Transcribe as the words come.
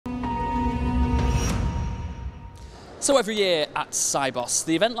So every year at Sibos,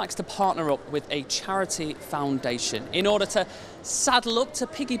 the event likes to partner up with a charity foundation in order to saddle up to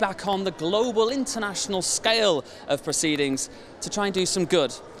piggyback on the global international scale of proceedings to try and do some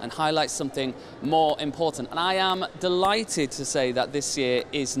good and highlight something more important. And I am delighted to say that this year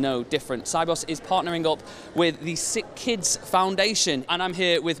is no different. Sibos is partnering up with the SickKids Foundation, and I'm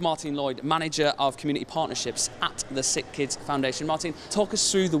here with Martin Lloyd, Manager of Community Partnerships at the SickKids Foundation. Martin, talk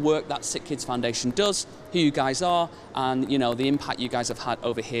us through the work that SickKids Foundation does, who you guys are, and the impact you guys have had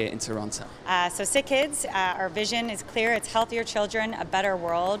over here in Toronto. So SickKids, our vision is clear. It's healthier children, a better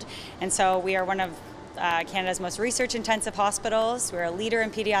world. And so we are one of Canada's most research-intensive hospitals. We're a leader in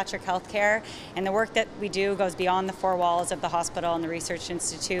pediatric healthcare, and the work that we do goes beyond the four walls of the hospital and the Research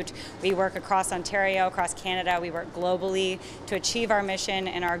Institute. We work across Ontario, across Canada. We work globally to achieve our mission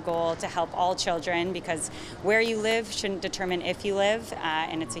and our goal to help all children, because where you live shouldn't determine if you live,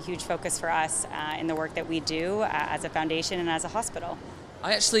 and it's a huge focus for us in the work that we do as a foundation and as a hospital.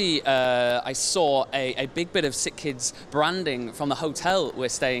 I actually I saw a big bit of SickKids branding from the hotel we're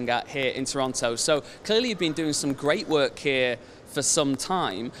staying at here in Toronto. So clearly you've been doing some great work here for some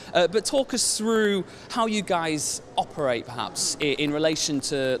time. But talk us through how you guys operate, perhaps, in relation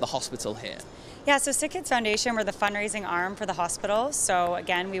to the hospital here. Yeah, so SickKids Foundation, we're the fundraising arm for the hospital. So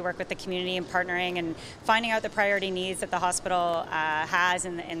again, we work with the community in partnering and finding out the priority needs that the hospital has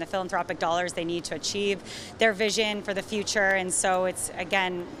and the philanthropic dollars they need to achieve their vision for the future. And so it's,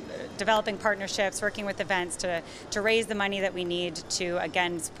 again, developing partnerships, working with events to raise the money that we need to,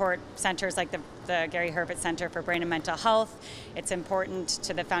 again, support centers like the Gary Herbert Center for Brain and Mental Health. It's important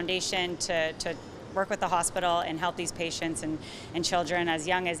to the foundation to work with the hospital and help these patients and children as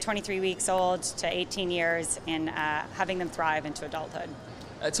young as 23 weeks old to 18 years in having them thrive into adulthood.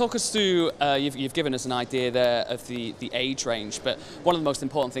 Talk us through, you've given us an idea there of the age range, but one of the most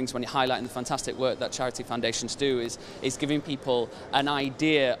important things when you're highlighting the fantastic work that charity foundations do is giving people an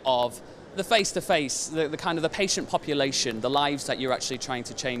idea of the face-to-face, the kind of the patient population, the lives that you're actually trying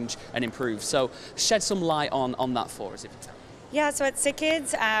to change and improve. So shed some light on that for us, if you can. Yeah, so at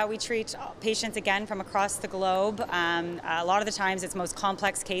SickKids, we treat patients, again, from across the globe. A lot of the times it's most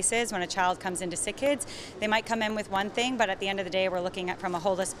complex cases. When a child comes into SickKids, they might come in with one thing, but at the end of the day, we're looking at from a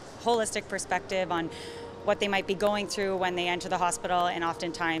holistic perspective on what they might be going through when they enter the hospital, and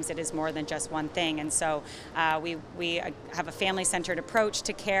oftentimes it is more than just one thing. And so we have a family-centered approach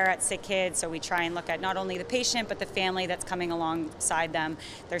to care at SickKids, so we try and look at not only the patient, but the family that's coming alongside them,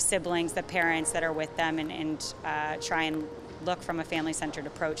 their siblings, the parents that are with them, and try and look from a family-centered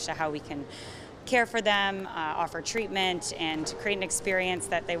approach to how we can care for them, offer treatment, and create an experience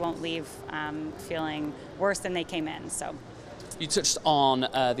that they won't leave feeling worse than they came in. So. You touched on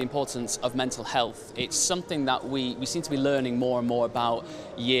the importance of mental health. It's something that we seem to be learning more and more about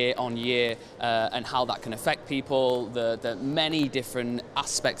year on year, and how that can affect people, the many different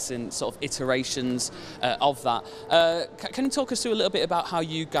aspects and sort of iterations of that. Can you talk us through a little bit about how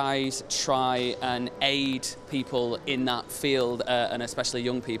you guys try and aid people in that field, and especially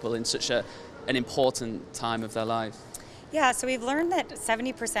young people in such an important time of their lives? Yeah, so we've learned that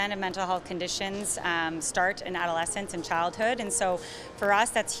 70% of mental health conditions start in adolescence and childhood, and so for us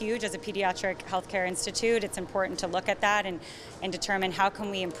that's huge. As a pediatric healthcare institute, it's important to look at that and determine how can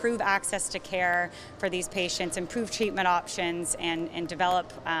we improve access to care for these patients, improve treatment options, and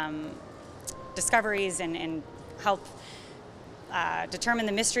develop discoveries and help determine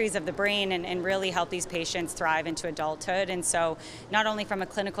the mysteries of the brain and really help these patients thrive into adulthood. And so not only from a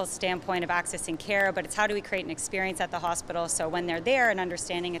clinical standpoint of accessing care, but it's how do we create an experience at the hospital so when they're there and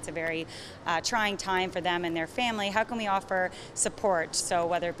understanding it's a very trying time for them and their family, how can we offer support? So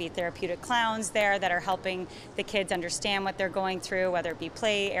whether it be therapeutic clowns there that are helping the kids understand what they're going through, whether it be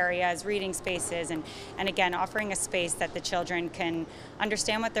play areas, reading spaces, and again offering a space that the children can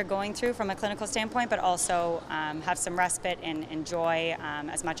understand what they're going through from a clinical standpoint, but also have some respite and joy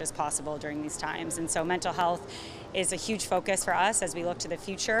as much as possible during these times. And so mental health is a huge focus for us as we look to the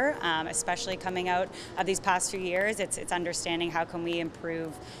future, especially coming out of these past few years. It's understanding how can we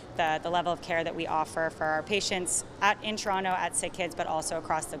improve the level of care that we offer for our patients in Toronto at SickKids, but also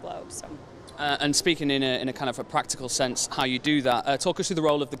across the globe. So. And speaking in a kind of a practical sense, how you do that, talk us through the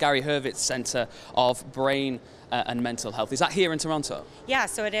role of the Gary Herbert Center of Brain and Mental Health. Is that here in Toronto? Yeah,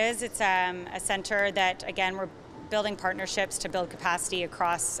 so it is. It's a center that, again, we're building partnerships to build capacity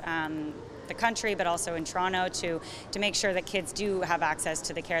across the country, but also in Toronto to make sure that kids do have access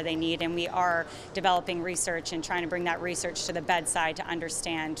to the care they need. And we are developing research and trying to bring that research to the bedside to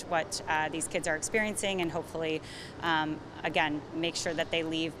understand what these kids are experiencing and hopefully, again, make sure that they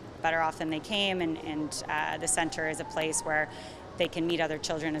leave better off than they came, and the center is a place where they can meet other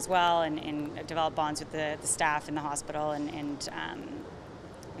children as well and develop bonds with the staff in the hospital and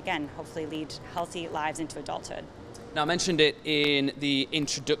again, hopefully lead healthy lives into adulthood. Now, I mentioned it in the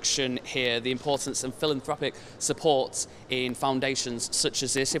introduction here, the importance of philanthropic support in foundations such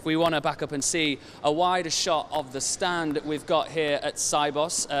as this. If we want to back up and see a wider shot of the stand that we've got here at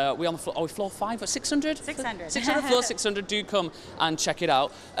Sibos, we on the floor, floor 5 or 600? 600. 600, floor 600, do come and check it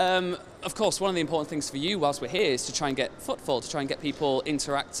out. Of course, one of the important things for you whilst we're here is to try and get footfall, to try and get people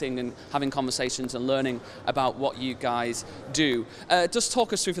interacting and having conversations and learning about what you guys do. Just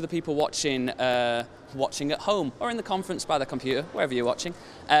talk us through for the people watching at home or in the conference by the computer, wherever you're watching,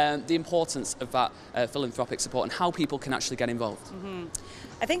 the importance of that philanthropic support and how people can actually get involved. Mm-hmm.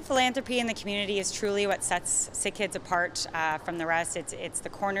 I think philanthropy in the community is truly what sets SickKids apart from the rest. It's the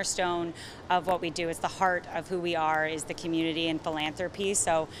cornerstone of what we do. It's the heart of who we are, is the community and philanthropy.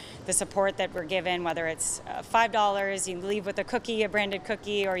 So the support that we're given, whether it's $5, you leave with a cookie, a branded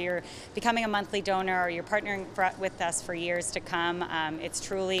cookie, or you're becoming a monthly donor, or you're partnering with us for years to come, it's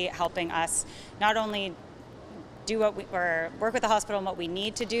truly helping us not only do what or work with the hospital and what we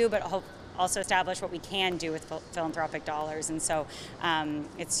need to do, but also establish what we can do with philanthropic dollars. And so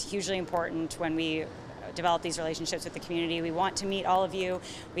it's hugely important when we develop these relationships with the community. We want to meet all of you.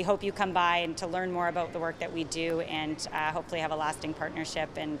 We hope you come by and to learn more about the work that we do and hopefully have a lasting partnership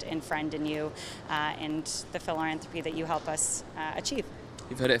and friend in you and the philanthropy that you help us achieve.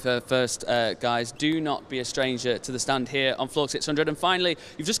 You've heard it first, guys. Do not be a stranger to the stand here on floor 600. And finally,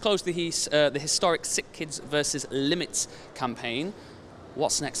 you've just closed the historic SickKids versus Limits campaign.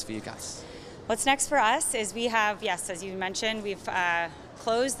 What's next for you guys? What's next for us is we have, yes, as you mentioned, we've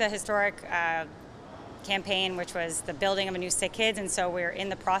closed the historic campaign, which was the building of a new SickKids, and so we're in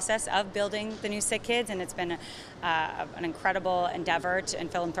the process of building the new SickKids, and it's been an incredible endeavor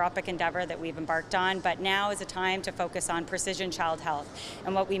and philanthropic endeavor that we've embarked on. But now is a time to focus on precision child health,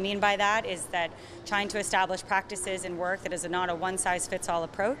 and what we mean by that is that trying to establish practices and work that is not a one-size-fits-all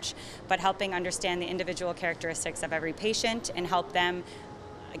approach, but helping understand the individual characteristics of every patient and help them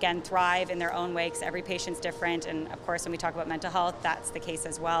again, thrive in their own way, because every patient's different. And of course, when we talk about mental health, that's the case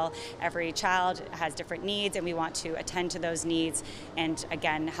as well. Every child has different needs, and we want to attend to those needs and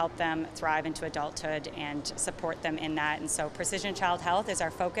again, help them thrive into adulthood and support them in that. And so precision child health is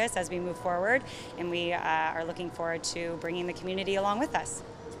our focus as we move forward, and we are looking forward to bringing the community along with us.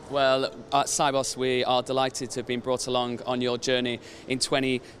 Well, at Sibos, we are delighted to have been brought along on your journey in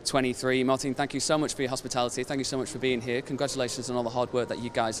 2023. Martin, thank you so much for your hospitality. Thank you so much for being here. Congratulations on all the hard work that you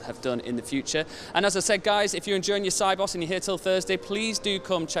guys have done in the future. And as I said, guys, if you're enjoying your Sibos and you're here till Thursday, please do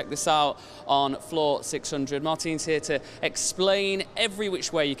come check this out on floor 600. Martin's here to explain every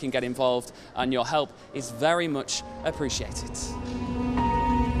which way you can get involved, and your help is very much appreciated.